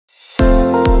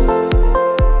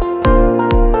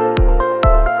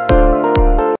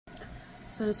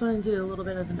So I just wanted to do a little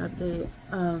bit of an update.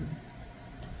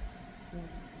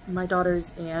 My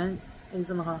daughter's aunt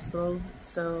is in the hospital,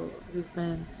 so we've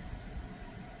been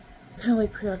kind of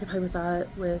like preoccupied with that,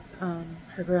 with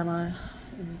her grandma,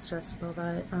 and stressed with all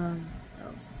that. What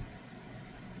else?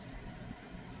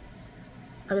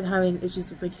 I've been having issues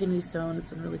with my kidney stone.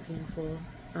 It's been really painful.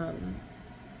 I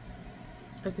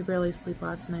could barely sleep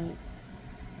last night.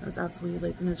 I was absolutely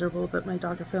like miserable, but my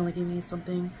doctor finally gave me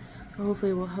something that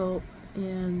hopefully will help,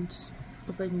 and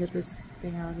hopefully I can get this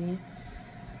thing out of me.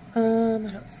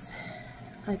 What else?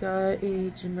 I got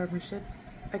a gym membership.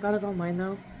 I got it online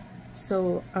though,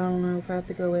 so I don't know if I have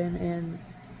to go in and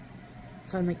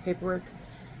sign like paperwork.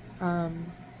 And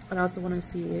I also want to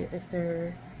see if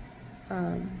they're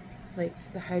like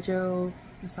the hydro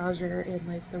massager and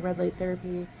like the red light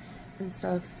therapy and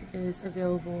stuff is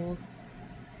available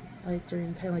like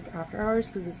during kind of like after hours,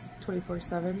 because it's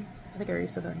 24/7. I think I already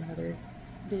said that in another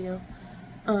video.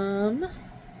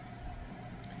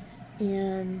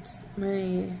 And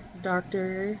my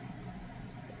doctor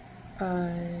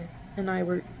and I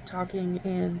were talking,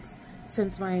 and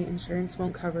since my insurance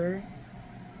won't cover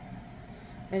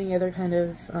any other kind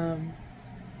of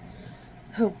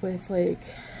help with like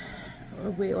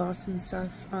weight loss and stuff,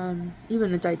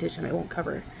 even a dietitian I won't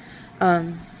cover,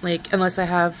 like unless I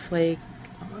have like,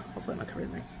 hopefully I'm not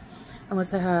covering that,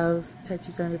 unless I have type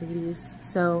 2 diabetes.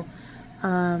 So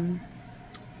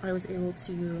I was able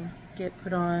to get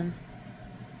put on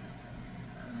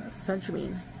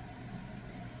phentermine.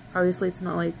 Obviously it's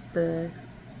not like the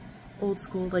old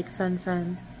school like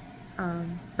fen,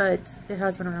 but it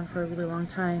has been around for a really long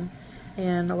time,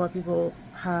 and a lot of people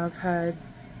have had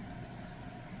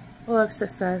a lot of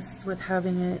success with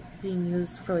having it being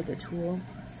used for like a tool.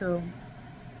 So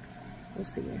we'll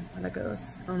see how that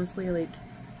goes. Honestly, like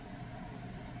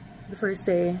the first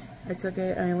day I took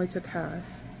it, I only took half.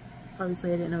 So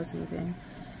obviously I didn't notice anything.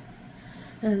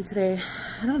 And today,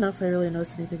 I don't know if I really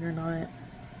noticed anything or not.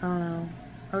 I don't know.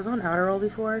 I was on Adderall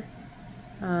before,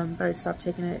 but I stopped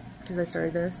taking it because I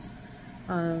started this.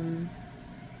 And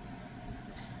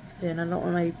I don't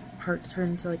want my heart to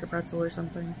turn into like a pretzel or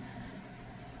something.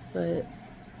 But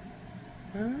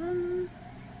I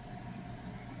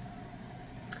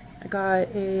got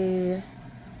a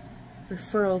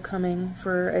referral coming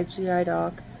for a GI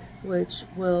doc, which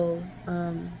will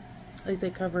like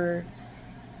they cover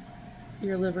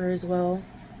your liver as well.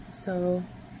 So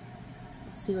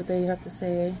see what they have to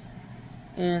say.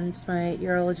 And my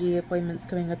urology appointment's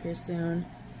coming up here soon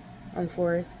on the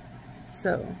 4th.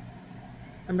 So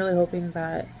I'm really hoping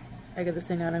that I get this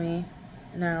thing out of me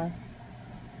now,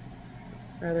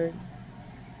 rather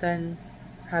than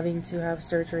having to have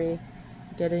surgery,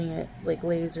 getting it like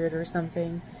lasered or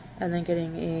something, and then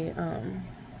getting a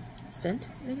stent,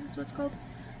 I think is what it's called.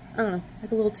 I don't know,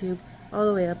 like a little tube all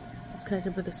the way up. It's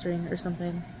connected with a string or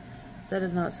something. That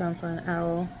does not sound fun at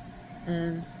all,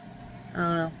 and I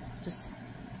don't know, just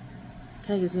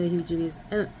kind of gives me the heebie-jeebies.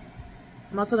 And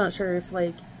I'm also not sure if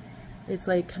like it's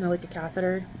like kind of like a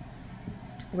catheter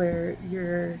where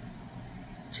your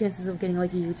chances of getting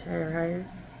like a UTI are higher.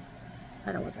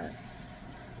 I don't want that,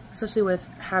 especially with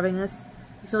having this.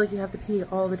 You feel like you have to pee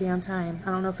all the damn time. I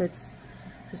don't know if it's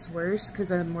just worse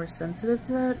because I'm more sensitive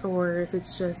to that, or if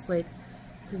it's just like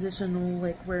positional,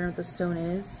 like where the stone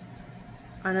is.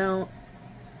 I know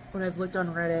when I've looked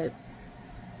on Reddit,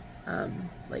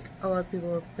 like a lot of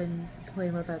people have been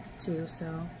complaining about that too, so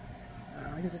I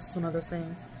don't know, I guess it's just one of those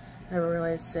things. I never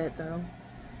realized it though.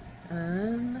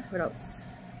 What else?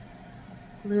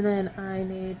 Luna and I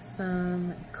made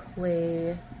some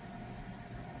clay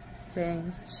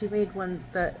things. She made one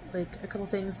that, like, a couple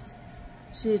things.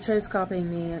 She tries copying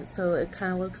me, so it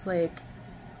kind of looks like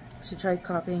she tried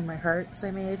copying my hearts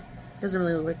I made. It doesn't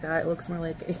really look like that. It looks more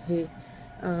like a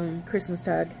Christmas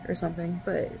tag or something,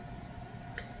 but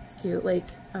it's cute.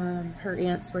 Like, her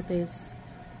aunt's birthday's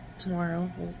tomorrow,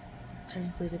 well,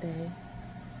 technically today.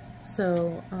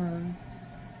 So,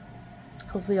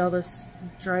 hopefully all this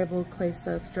dryable clay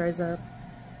stuff dries up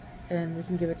and we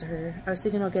can give it to her. I was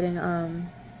thinking about getting, do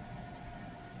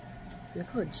they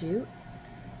call it jute?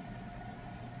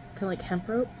 Kind of like hemp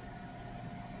rope.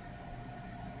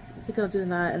 I was thinking about doing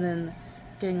that, and then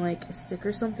getting like a stick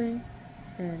or something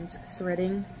and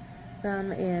threading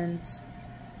them and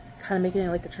kind of making it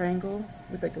like a triangle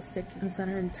with like a stick in the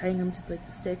center and tying them to like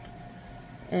the stick,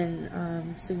 and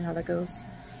seeing how that goes.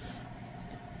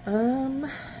 What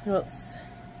else?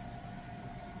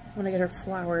 I want to get her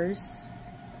flowers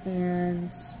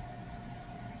and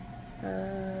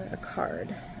a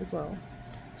card as well.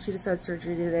 She just had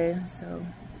surgery today, so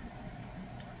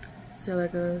see how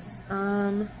that goes.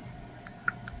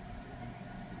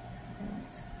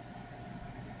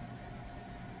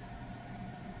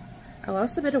 I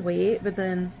lost a bit of weight, but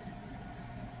then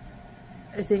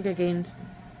I think I gained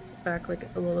back like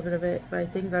a little bit of it, but I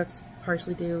think that's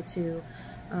partially due to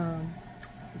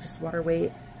just water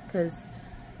weight, because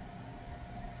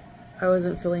I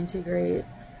wasn't feeling too great.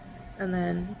 And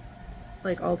then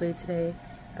like all day today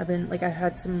I've been like, I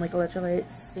had some like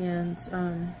electrolytes and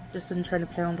just been trying to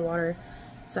pound water,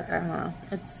 so I don't know,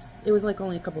 it was like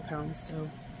only a couple pounds, so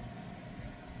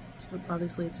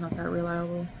obviously it's not that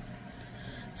reliable.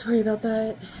 Sorry about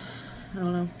that. I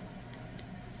don't know,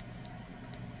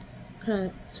 kind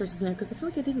of stresses me out because I feel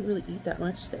like I didn't really eat that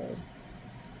much today.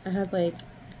 I had like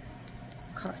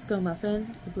Costco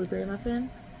muffin, a blueberry muffin,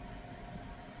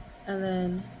 and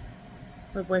then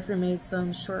my boyfriend made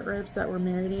some short ribs that were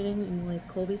marinating in like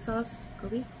Kobe sauce,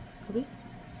 Kobe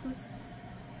sauce,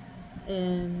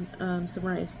 and some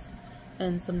rice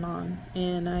and some naan,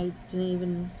 and I didn't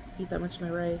even eat that much of my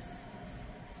rice.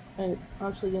 I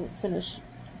actually didn't finish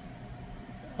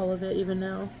all of it, even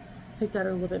though I picked out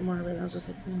a little bit more of it. I was just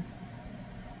like,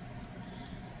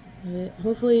 But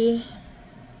hopefully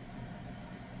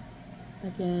I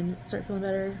can start feeling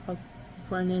better. I'll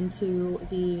run into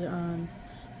the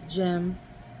gym,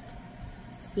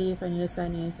 see if I need to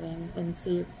sign anything, and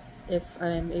see if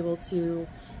I'm able to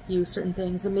use certain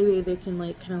things, and maybe they can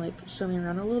like kind of like show me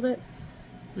around a little bit,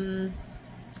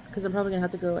 because I'm probably gonna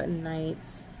have to go at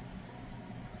night,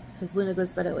 because Luna goes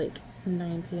to bed at like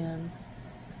 9 p.m.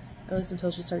 at least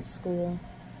until she starts school,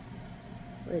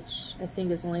 which I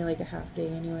think is only like a half day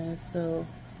anyway, so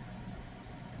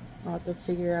I'll have to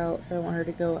figure out if I want her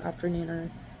to go afternoon or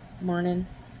morning,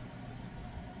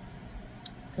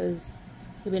 because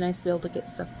it'd be nice to be able to get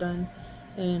stuff done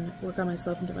and work on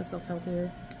myself and get myself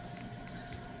healthier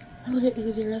a little bit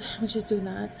easier when she's doing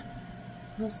that.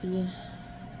 We'll see.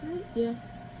 But yeah,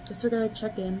 I still gotta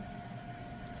check in.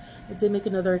 I did make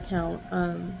another account.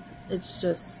 It's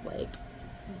just like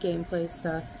gameplay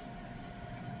stuff.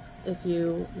 If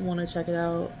you want to check it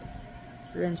out,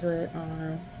 if you're into it, I don't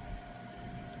know,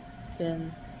 you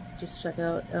can just check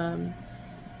out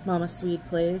Mama Swede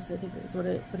Plays, I think that's what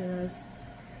it is.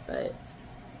 But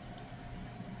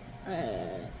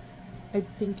I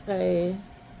think I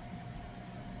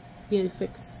need to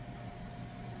fix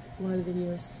one of the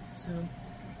videos, so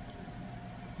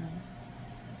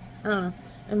I don't know.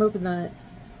 I'm hoping that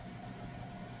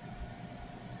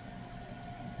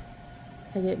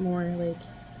I get more like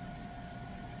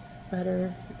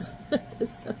better at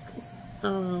this stuff, because I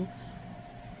don't know,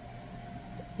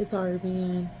 it's hard,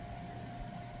 man,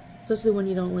 especially when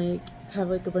you don't like have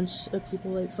like a bunch of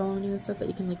people like following you and stuff that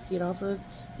you can like feed off of.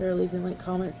 They're leaving like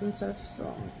comments and stuff,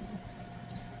 so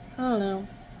I don't know.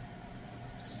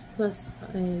 Plus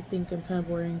I think I'm kind of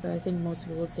boring, but I think most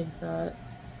people would think that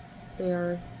they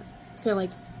are. It's kind of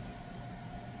like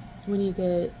when you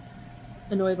get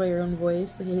annoyed by your own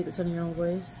voice, like you hate the sound of your own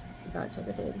voice, that type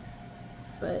of thing.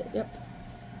 But yep,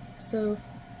 so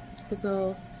I guess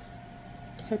I'll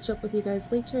catch up with you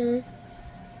guys later,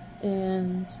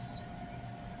 and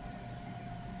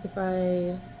if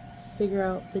I figure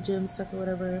out the gym stuff or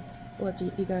whatever, I'll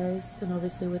update you guys, and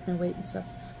obviously with my weight and stuff,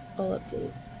 I'll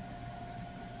update.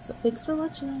 So thanks for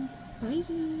watching.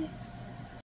 Bye!